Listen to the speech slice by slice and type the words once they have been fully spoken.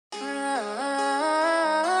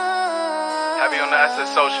Heavy on the asset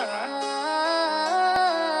social, man.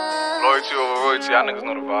 Loyalty over royalty, y'all niggas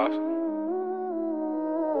know the vibes.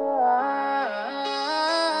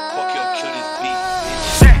 Fuck your kill this beat,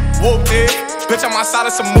 bitch. Whoopty, bitch, I'm outside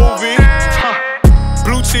of some movie.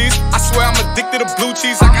 Blue cheese, I swear I'm addicted to blue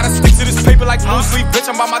cheese. I gotta stick to this paper like blue sleep. Bitch,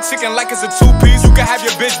 I'm by my chicken like it's a two-piece. You can have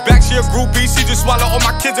your bitch back, she a groupie. She just swallow all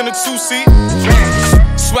my kids in a two-seat.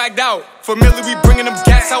 Swagged out, familiar, we bringing them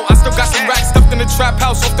gas out. I still got some racks stuffed in the trap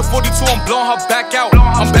house. Off the 42, I'm blowing her back out.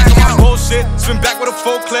 I'm back on my bullshit, spin back with a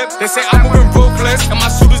full clip. They say I'm moving ruthless, and my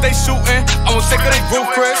shooters they shooting. I won't take her, they roof,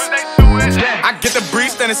 Chris. I get the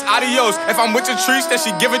breeze, then it's adios. If I'm with your trees, then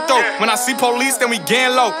she give it though. When I see police, then we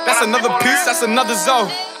gang low. That's another piece, that's another zone.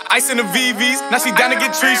 Ice in the VVs, now she down to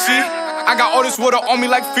get treachy. I got all this water on me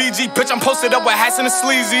like Fiji. Bitch, I'm posted up with hats and the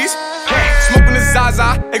sleazies. Smoking the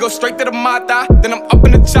Zaza, they go straight to the Mata. Then I'm up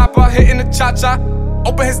in the chopper, hitting the cha-cha.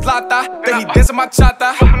 Open his lata, then he dancing my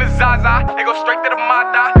chata. Smoking the Zaza, they go straight to the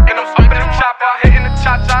Mata. Then I'm up in the chopper, hitting the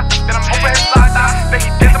cha-cha. Then I'm open his lata, then he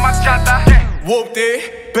dancing my chata.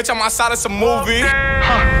 Whoopty, bitch, I'm outside of some movie.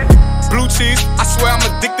 Blue cheese, I swear I'm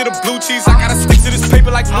addicted to blue cheese. I gotta stick to this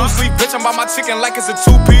paper like blue sleep. Bitch, I'm by my chicken like it's a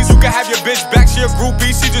two-piece. You can have your bitch back, she a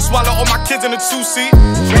groupie. She just swallow all my kids in a two-seat.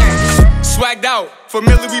 Swagged out,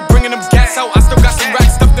 familiar, we bringing them gas out. I still got some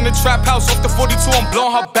racks stuffed in the trap house. Off the 42, I'm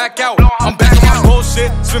blowing her back out. I'm back on my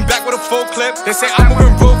bullshit, spin back with a full clip. They say I'm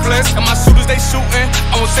moving ruthless, and my shooters they shooting.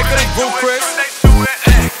 I won't take her, they roof, Chris.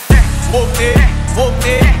 Whoopty,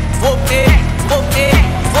 whoopty, whoopty, whoopty,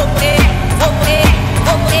 whoopty, whoopty,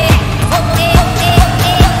 whoopty.